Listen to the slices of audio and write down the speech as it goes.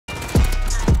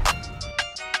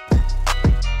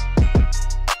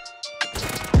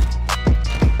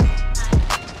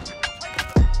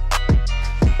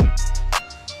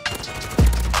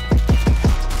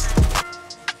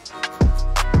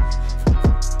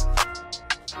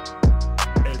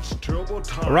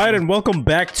Alright, and welcome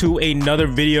back to another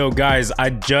video, guys.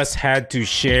 I just had to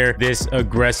share this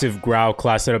aggressive GRAU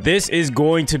class setup. This is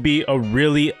going to be a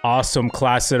really awesome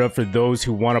class setup for those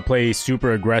who want to play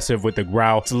super aggressive with the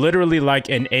GRAU. It's literally like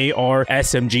an AR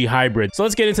SMG hybrid. So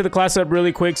let's get into the class setup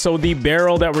really quick. So the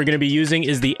barrel that we're going to be using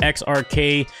is the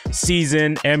XRK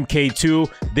Season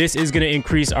MK2. This is going to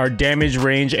increase our damage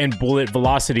range and bullet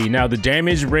velocity. Now, the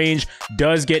damage range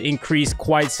does get increased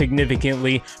quite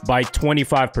significantly by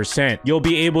 25%. You'll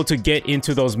be able to get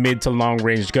into those mid to long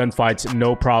range gunfights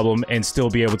no problem and still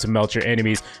be able to melt your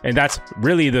enemies, and that's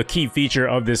really the key feature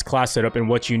of this class setup and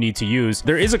what you need to use.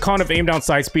 There is a con of aim down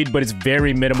sight speed, but it's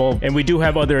very minimal, and we do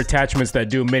have other attachments that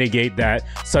do mitigate that,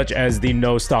 such as the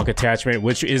no stock attachment,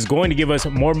 which is going to give us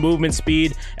more movement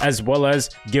speed as well as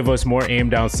give us more aim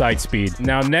down sight speed.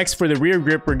 Now, next for the rear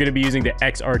grip, we're going to be using the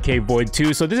XRK Void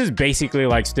 2. So this is basically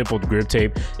like stippled grip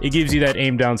tape. It gives you that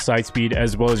aim down sight speed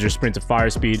as well as your sprint to fire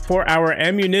speed. For our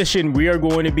ammunition, we are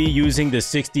going to be using the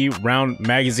 60 round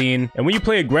magazine, and when you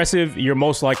play aggressive, you're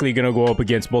most likely going to go up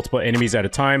against multiple enemies at a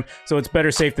time, so it's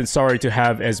better safe than sorry to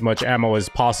have as much ammo as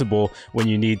possible when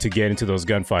you need to get into those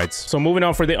gunfights. So moving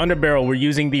on, for the underbarrel, we're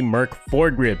using the Merc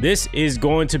foregrip. This is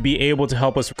going to be able to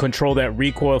help us control that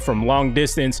recoil from long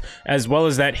distance as well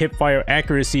as that hip fire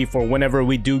accuracy for whenever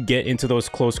we do get into those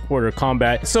close quarter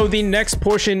combat. So the next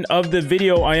portion of the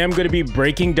video, I am going to be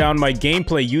breaking down my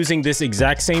gameplay using this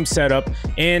exact same setup,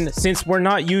 and since we're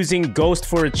not using Ghost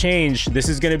for a change, this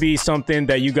is going to be something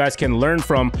that you guys can learn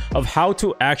from of how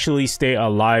to actually stay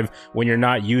alive when you're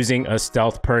not using a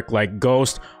stealth perk like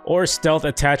Ghost or stealth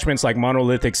attachments like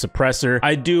Monolithic Suppressor.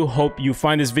 I do hope you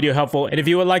find this video helpful, and if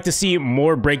you would like to see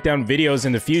more breakdown videos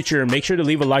in the future, make sure to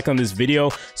leave a like on this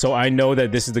video so I know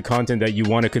that this is the content that you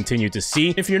want to continue to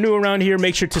see. If you're new around here,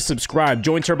 make sure to subscribe.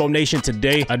 Join Turbo Nation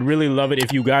today. I'd really love it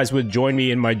if you guys would join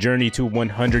me in my journey to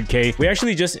 100K. We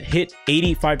actually just hit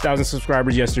 85,000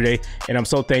 subscribers yesterday, and I'm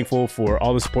so thankful for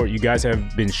all the support you guys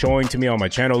have been showing to me on my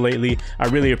channel lately. I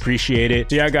really appreciate it.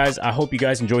 So yeah, guys, I hope you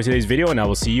guys enjoyed today's video, and I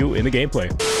will see you in the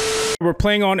gameplay. We're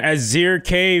playing on Azir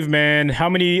Cave, man. How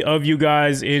many of you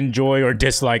guys enjoy or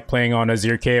dislike playing on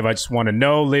Azir Cave? I just want to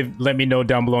know. Let me know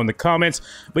down below in the comments.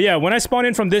 But yeah, when I spawn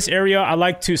in from this area, I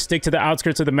like to stick to the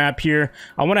outskirts of the map here.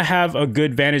 I want to have a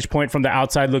good vantage point from the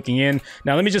outside looking in.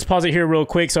 Now, let me just pause it here real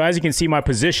quick. So as you can see, my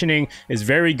positioning is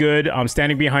very good. I'm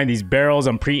standing behind these barrels.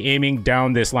 I'm pre-aiming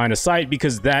down this line of sight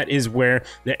because that is where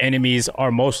the enemies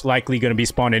are most likely going to be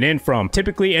spawning in from.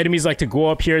 Typically, enemies like to go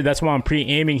up here. That's why I'm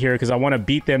pre-aiming here, because I want to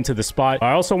beat them to the spot.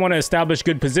 I also want to establish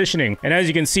good positioning, and as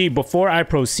you can see, before I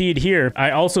proceed here,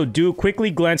 I also do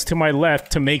quickly glance to my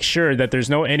left to make sure that there's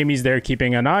no enemies there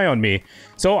keeping an eye on me.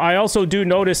 So I also do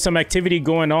notice some activity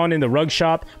going on in the rug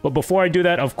shop, but before I do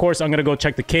that, of course, I'm gonna go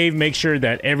check the cave, make sure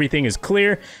that everything is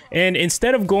clear, and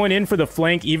instead of going in for the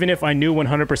flank, even if I knew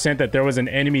 100% that there was an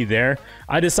enemy there,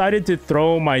 I decided to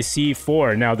throw my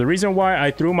C4. Now, the reason why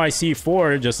I threw my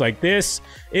C4 just like this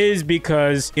is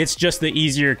because it's just the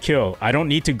easier kill. I don't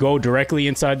need to go directly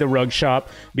inside the rug shop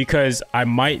because I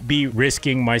might be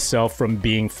risking myself from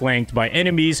being flanked by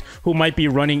enemies who might be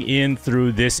running in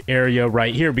through this area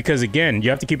right here, because again,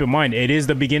 you have to keep in mind, it is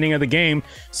the beginning of the game,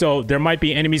 so there might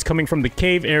be enemies coming from the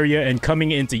cave area and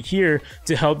coming into here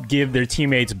to help give their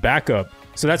teammates backup.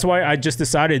 So that's why I just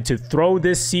decided to throw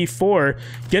this C4,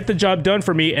 get the job done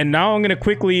for me, and now I'm going to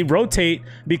quickly rotate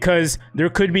because there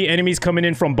could be enemies coming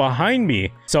in from behind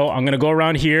me. So I'm going to go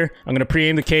around here, I'm going to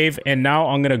pre-aim the cave, and now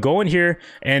I'm going to go in here,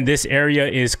 and this area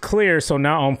is clear, so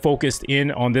now I'm focused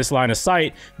in on this line of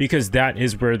sight because that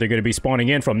is where they're going to be spawning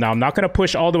in from. Now, I'm not going to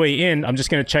push all the way in, I'm just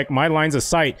going to check my lines of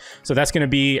sight, so that's going to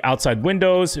be outside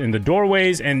windows, in the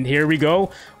doorways, and here we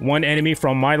go. One enemy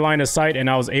from my line of sight, and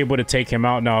I was able to take him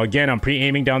out. Now, again, I'm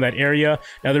pre-aiming down that area.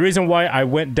 Now, the reason why I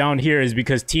went down here is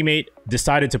because teammate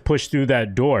decided to push through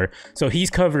that door, so he's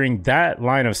covering that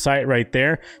line of sight right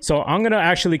there. So I'm gonna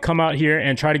actually come out here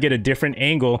and try to get a different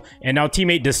angle, and now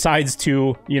teammate decides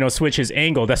to, you know, switch his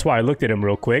angle. That's why I looked at him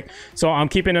real quick. So I'm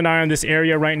keeping an eye on this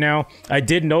area right now. I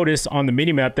did notice on the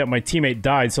minimap that my teammate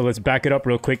died, so let's back it up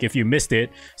real quick if you missed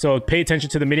it. So pay attention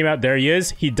to the minimap. There he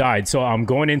is. He died. So I'm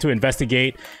going in to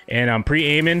investigate, and I'm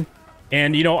pre-aiming,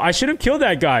 and you know, I should have killed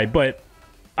that guy, but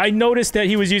I noticed that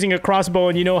he was using a crossbow,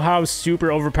 and you know how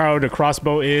super overpowered a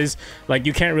crossbow is. Like,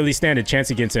 you can't really stand a chance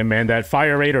against him, man. That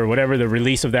fire rate or whatever, the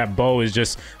release of that bow is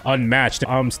just unmatched.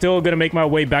 I'm still gonna make my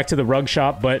way back to the rug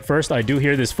shop, but first I do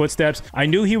hear his footsteps. I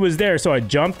knew he was there, so I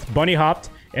jumped, bunny hopped,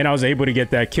 and I was able to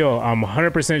get that kill. I'm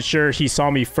 100% sure he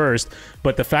saw me first,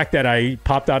 but the fact that I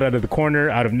popped out of the corner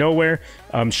out of nowhere,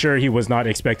 I'm sure he was not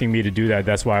expecting me to do that.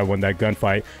 That's why I won that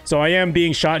gunfight. So I am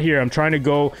being shot here. I'm trying to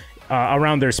go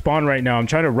around their spawn right now. I'm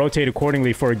trying to rotate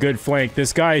accordingly for a good flank.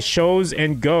 This guy shows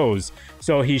and goes.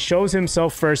 So he shows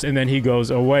himself first and then he goes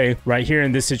away. Right here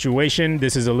in this situation,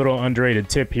 this is a little underrated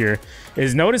tip here,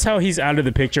 is notice how he's out of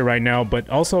the picture right now, but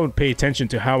also pay attention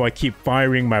to how I keep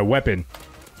firing my weapon.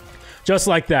 Just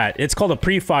like that. It's called a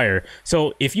pre-fire.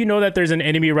 So if you know that there's an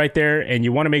enemy right there and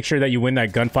you want to make sure that you win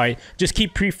that gunfight, just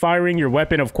keep pre-firing your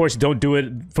weapon. Of course, don't do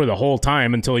it for the whole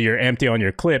time until you're empty on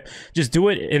your clip. Just do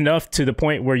it enough to the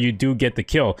point where you do get the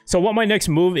kill. So what my next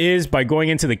move is, by going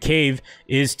into the cave,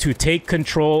 is to take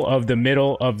control of the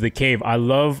middle of the cave. I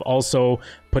love also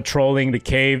patrolling the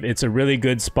cave. It's a really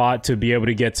good spot to be able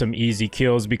to get some easy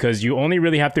kills because you only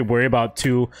really have to worry about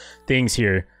two things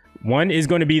here. One is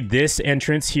going to be this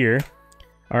entrance here.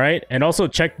 All right, and also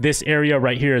check this area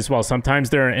right here as well. Sometimes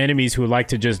there are enemies who like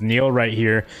to just kneel right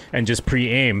here and just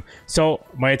pre-aim. So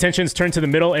my attention's turned to the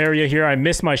middle area here. I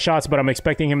missed my shots, but I'm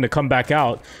expecting him to come back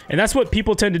out. And that's what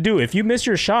people tend to do. If you miss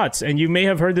your shots, and you may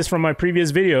have heard this from my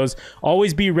previous videos,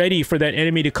 always be ready for that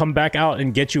enemy to come back out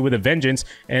and get you with a vengeance.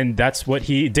 And that's what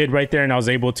he did right there, and I was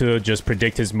able to just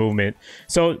predict his movement.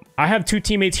 So I have two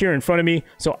teammates here in front of me,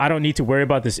 so I don't need to worry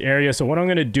about this area. So what I'm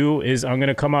going to do is I'm going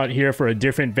to come out here for a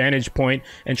different vantage point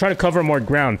and try to cover more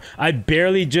ground. I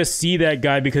barely just see that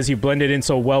guy because he blended in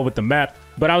so well with the map,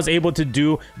 but I was able to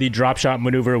do the drop shot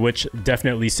maneuver, which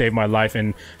definitely saved my life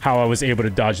and how I was able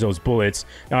to dodge those bullets.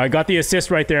 Now I got the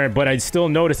assist right there, but I still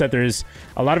noticed that there's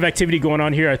a lot of activity going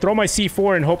on here. I throw my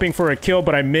C4 and hoping for a kill,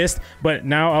 but I missed. But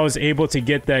now I was able to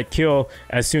get that kill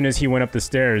as soon as he went up the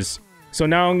stairs. So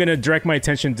now I'm going to direct my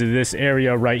attention to this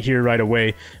area right here right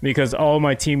away because all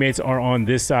my teammates are on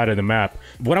this side of the map.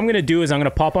 What I'm going to do is I'm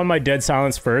going to pop on my dead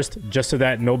silence first just so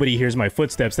that nobody hears my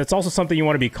footsteps. That's also something you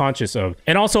want to be conscious of.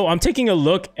 And also I'm taking a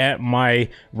look at my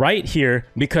right here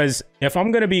because if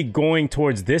I'm going to be going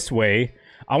towards this way,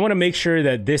 I want to make sure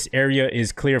that this area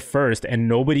is clear first and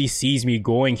nobody sees me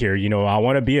going here. You know, I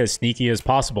want to be as sneaky as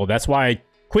possible. That's why I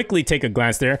quickly take a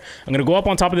glance there. I'm gonna go up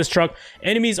on top of this truck.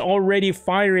 Enemy's already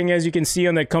firing, as you can see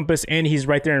on that compass, and he's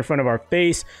right there in front of our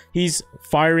face. He's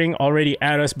firing already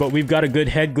at us, but we've got a good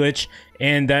head glitch,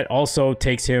 and that also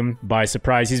takes him by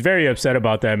surprise. He's very upset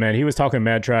about that, man. He was talking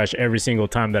mad trash every single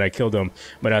time that I killed him,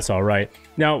 but that's all right.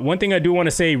 Now, one thing I do want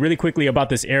to say really quickly about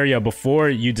this area before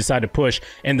you decide to push,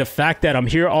 and the fact that I'm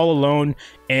here all alone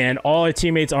and all our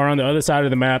teammates are on the other side of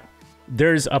the map,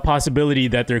 there's a possibility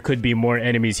that there could be more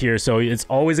enemies here. So it's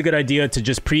always a good idea to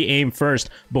just pre-aim first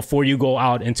before you go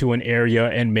out into an area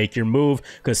and make your move,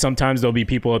 because sometimes there'll be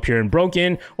people up here and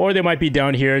broken, or they might be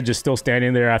down here just still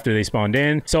standing there after they spawned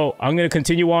in. So I'm going to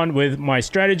continue on with my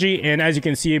strategy, and as you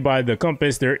can see by the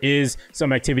compass, there is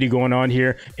some activity going on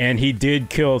here, and he did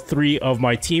kill 3 of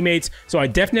my teammates. So I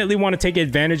definitely want to take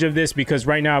advantage of this because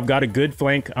right now I've got a good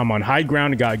flank. I'm on high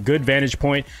ground, got a good vantage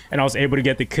point, and I was able to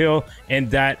get the kill,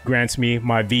 and that grants me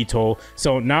my VTOL.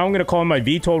 So now I'm going to call my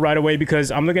VTOL right away because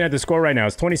I'm looking at the score right now.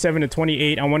 It's 27 to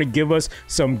 28. I want to give us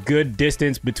some good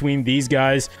distance between these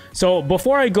guys. So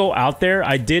before I go out there,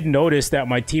 I did notice that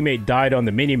my teammate died on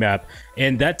the minimap,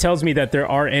 and that tells me that there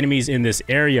are enemies in this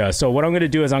area. So what I'm going to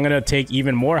do is I'm going to take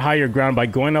even more higher ground by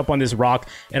going up on this rock,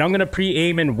 and I'm going to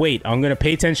pre-aim and wait. I'm going to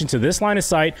pay attention to this line of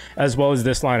sight as well as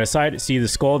this line of sight. See the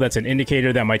skull? That's an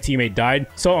indicator that my teammate died.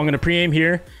 So I'm going to pre-aim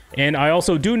here, and I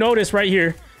also do notice right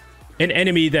here an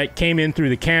enemy that came in through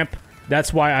the camp.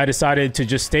 That's why I decided to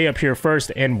just stay up here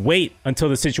first and wait until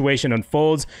the situation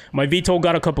unfolds. My VTOL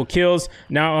got a couple kills.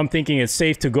 Now I'm thinking it's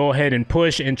safe to go ahead and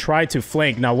push and try to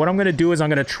flank. Now what I'm going to do is I'm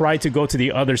going to try to go to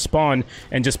the other spawn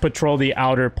and just patrol the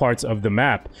outer parts of the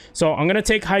map. So I'm going to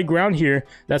take high ground here.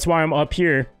 That's why I'm up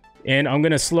here. And I'm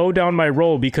going to slow down my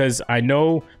roll because I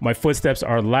know my footsteps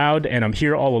are loud and I'm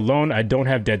here all alone. I don't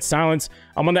have dead silence.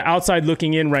 I'm on the outside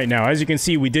looking in right now. As you can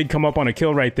see, we did come up on a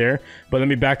kill right there, but let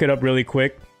me back it up really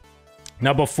quick.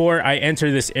 Now, before I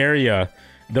enter this area,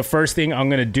 the first thing I'm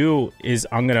going to do is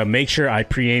I'm going to make sure I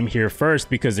pre-aim here first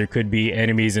because there could be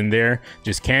enemies in there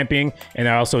just camping. And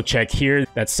I also check here.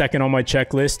 That's second on my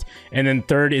checklist. And then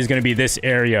third is going to be this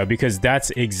area because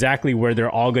that's exactly where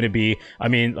they're all going to be. I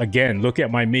mean, again, look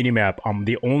at my minimap. I'm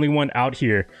the only one out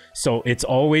here. So it's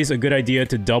always a good idea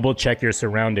to double check your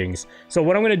surroundings. So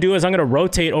what I'm going to do is I'm going to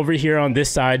rotate over here on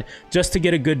this side just to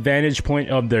get a good vantage point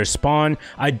of their spawn.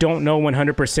 I don't know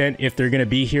 100% if they're going to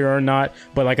be here or not.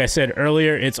 But like I said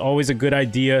earlier, it's always a good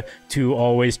idea to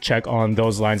always check on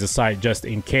those lines of sight just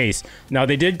in case. Now,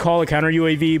 they did call a counter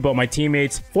UAV, but my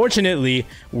teammates, fortunately,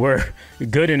 were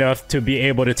good enough to be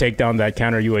able to take down that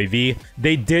counter UAV.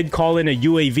 They did call in a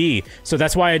UAV, so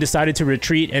that's why I decided to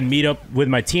retreat and meet up with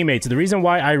my teammates. The reason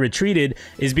why I retreated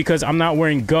is because I'm not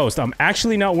wearing Ghost. I'm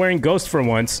actually not wearing Ghost for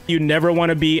once. You never want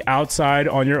to be outside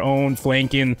on your own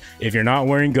flanking if you're not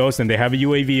wearing Ghost and they have a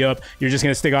UAV up. You're just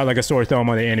going to stick out like a sore thumb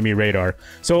on the enemy radar.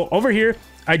 So over here,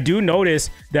 I do notice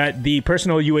that the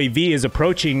personal UAV is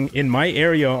approaching in my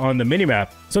area on the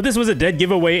minimap. So this was a dead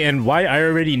giveaway and why I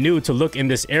already knew to look in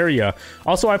this area.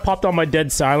 Also, I popped on my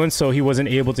dead silence so he wasn't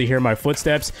able to hear my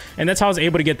footsteps, and that's how I was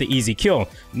able to get the easy kill.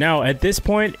 Now, at this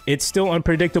point, it's still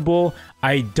unpredictable.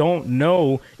 I don't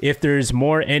know if there's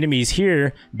more enemies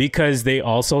here because they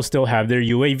also still have their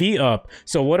UAV up.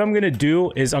 So what I'm going to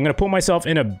do is I'm going to put myself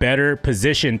in a better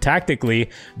position tactically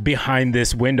behind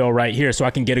this window right here so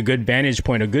I can get a good vantage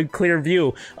point, a good clear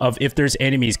view of if there's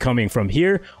enemies coming from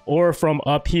here or from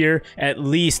up here. At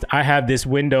least I have this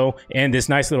window and this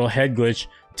nice little head glitch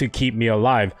to keep me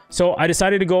alive. So I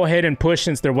decided to go ahead and push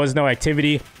since there was no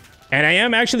activity. And I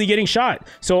am actually getting shot.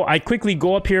 So I quickly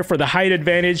go up here for the height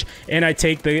advantage and I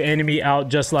take the enemy out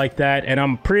just like that. And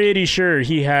I'm pretty sure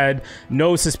he had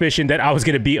no suspicion that I was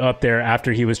going to be up there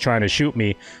after he was trying to shoot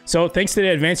me. So thanks to the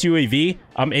advanced UAV,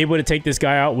 I'm able to take this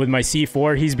guy out with my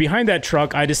C4. He's behind that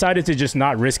truck. I decided to just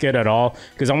not risk it at all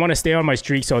because I want to stay on my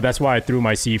streak. So that's why I threw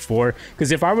my C4.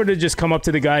 Because if I were to just come up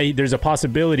to the guy, there's a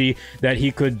possibility that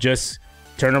he could just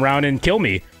turn around and kill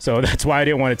me. So that's why I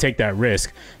didn't want to take that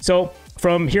risk. So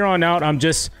from here on out, I'm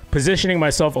just positioning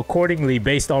myself accordingly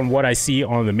based on what I see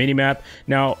on the minimap.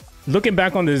 Now, looking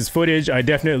back on this footage, I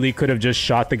definitely could have just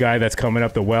shot the guy that's coming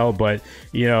up the well, but,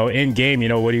 you know, in game, you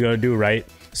know, what are you going to do, right?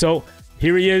 So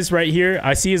here he is right here.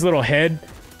 I see his little head.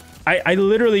 I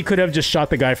literally could have just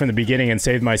shot the guy from the beginning and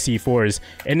saved my C4s.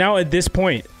 And now at this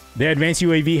point, the advanced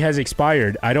UAV has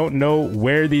expired. I don't know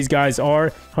where these guys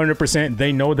are. 100%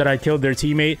 they know that I killed their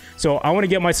teammate. So I want to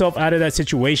get myself out of that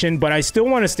situation, but I still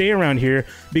want to stay around here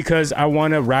because I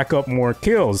want to rack up more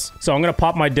kills. So I'm going to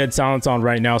pop my dead silence on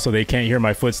right now so they can't hear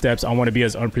my footsteps. I want to be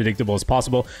as unpredictable as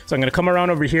possible. So I'm going to come around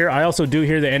over here. I also do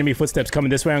hear the enemy footsteps coming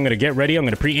this way. I'm going to get ready. I'm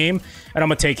going to pre-aim and I'm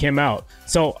going to take him out.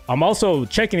 So I'm also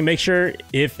checking to make sure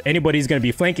if anybody's going to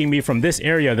be flanking me from this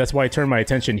area. That's why I turned my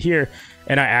attention here.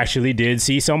 And I actually did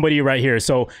see somebody right here.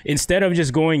 So instead of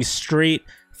just going straight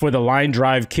for the line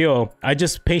drive kill, I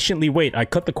just patiently wait. I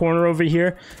cut the corner over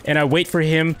here and I wait for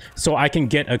him so I can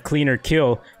get a cleaner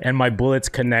kill and my bullets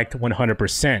connect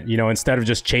 100%, you know, instead of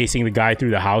just chasing the guy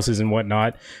through the houses and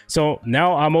whatnot. So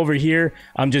now I'm over here.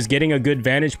 I'm just getting a good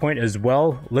vantage point as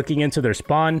well, looking into their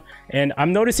spawn. And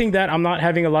I'm noticing that I'm not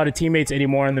having a lot of teammates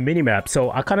anymore on the minimap.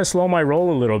 So I kind of slow my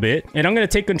roll a little bit and I'm going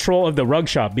to take control of the rug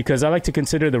shop because I like to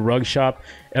consider the rug shop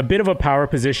a bit of a power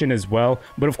position as well.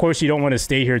 But of course, you don't want to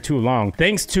stay here too long.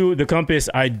 Thanks to the compass,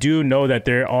 I do know that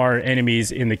there are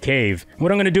enemies in the cave.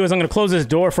 What I'm going to do is I'm going to close this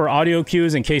door for audio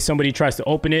cues in case somebody tries to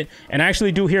open it. And I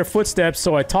actually do hear footsteps,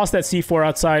 so I toss that C4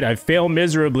 outside. I fail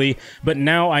miserably, but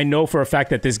now I know for a fact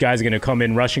that this guy's going to come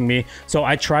in rushing me. So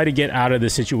I try to get out of the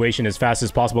situation as fast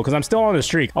as possible because I'm still on the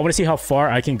streak. I want to see how far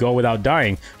I can go without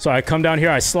dying. So I come down here,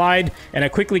 I slide, and I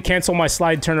quickly cancel my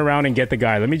slide, turn around, and get the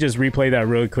guy. Let me just replay that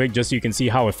really quick just so you can see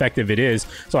how effective it is.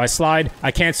 So I slide,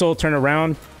 I cancel, turn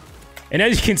around. And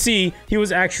as you can see, he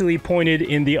was actually pointed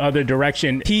in the other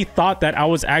direction. He thought that I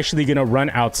was actually going to run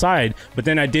outside, but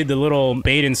then I did the little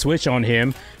bait and switch on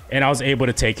him, and I was able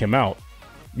to take him out.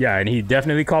 Yeah, and he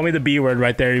definitely called me the B word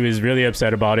right there. He was really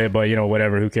upset about it, but, you know,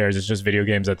 whatever. Who cares? It's just video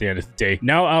games at the end of the day.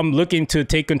 Now I'm looking to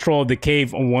take control of the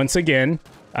cave once again.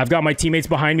 I've got my teammates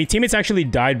behind me. Teammates actually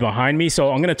died behind me,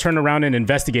 so I'm going to turn around and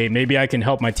investigate. Maybe I can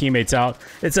help my teammates out.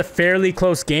 It's a fairly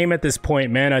close game at this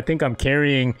point, man. I think I'm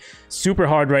carrying super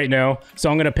hard right now, so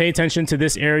I'm going to pay attention to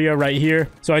this area right here.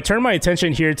 So I turn my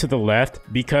attention here to the left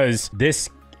because this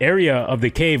area of the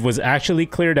cave was actually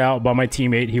cleared out by my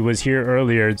teammate. He was here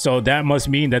earlier, so that must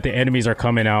mean that the enemies are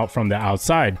coming out from the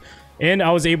outside. And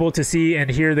I was able to see and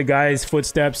hear the guy's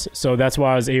footsteps, so that's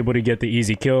why I was able to get the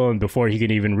easy kill and before he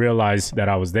could even realize that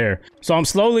I was there. So I'm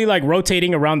slowly like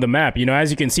rotating around the map. You know, as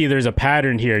you can see, there's a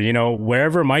pattern here. You know,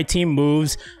 wherever my team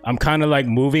moves, I'm kind of like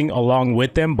moving along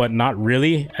with them, but not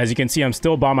really. As you can see, I'm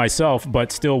still by myself,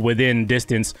 but still within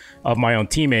distance of my own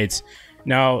teammates.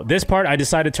 Now, this part, I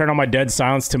decided to turn on my dead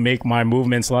silence to make my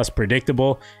movements less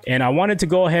predictable. And I wanted to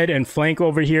go ahead and flank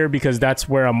over here because that's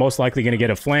where I'm most likely going to get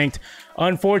it flanked.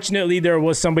 Unfortunately, there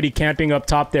was somebody camping up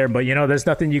top there, but you know, there's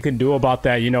nothing you can do about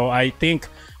that. You know, I think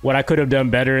what I could have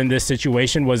done better in this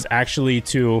situation was actually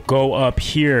to go up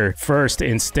here first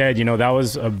instead. You know, that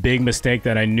was a big mistake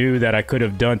that I knew that I could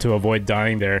have done to avoid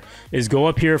dying there, is go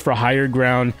up here for higher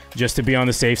ground just to be on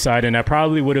the safe side, and I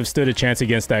probably would have stood a chance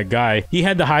against that guy. He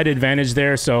had the height advantage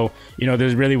there, so, you know,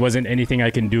 there really wasn't anything I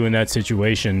can do in that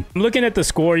situation. I'm looking at the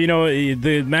score, you know,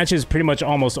 the match is pretty much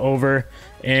almost over,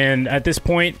 and at this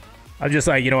point, I'm just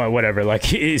like, you know what, whatever.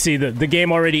 Like, you see, the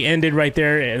game already ended right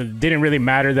there. It didn't really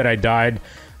matter that I died.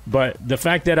 But the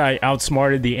fact that I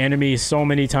outsmarted the enemy so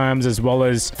many times, as well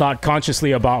as thought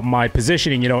consciously about my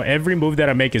positioning, you know, every move that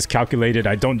I make is calculated.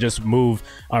 I don't just move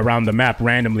around the map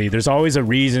randomly. There's always a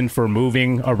reason for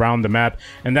moving around the map.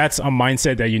 And that's a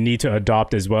mindset that you need to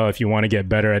adopt as well if you want to get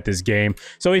better at this game.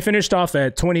 So we finished off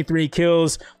at 23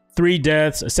 kills, 3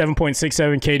 deaths, a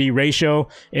 7.67 KD ratio,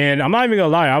 and I'm not even gonna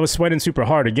lie, I was sweating super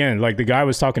hard again. Like, the guy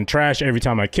was talking trash every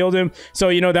time I killed him, so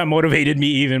you know, that motivated me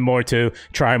even more to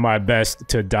try my best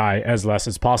to die as less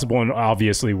as possible and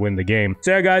obviously win the game.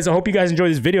 So yeah, guys, I hope you guys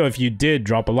enjoyed this video. If you did,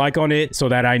 drop a like on it so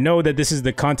that I know that this is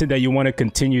the content that you want to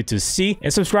continue to see,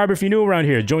 and subscribe if you're new around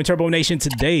here. Join Turbo Nation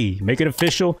today, make it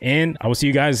official, and I will see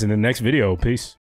you guys in the next video. Peace.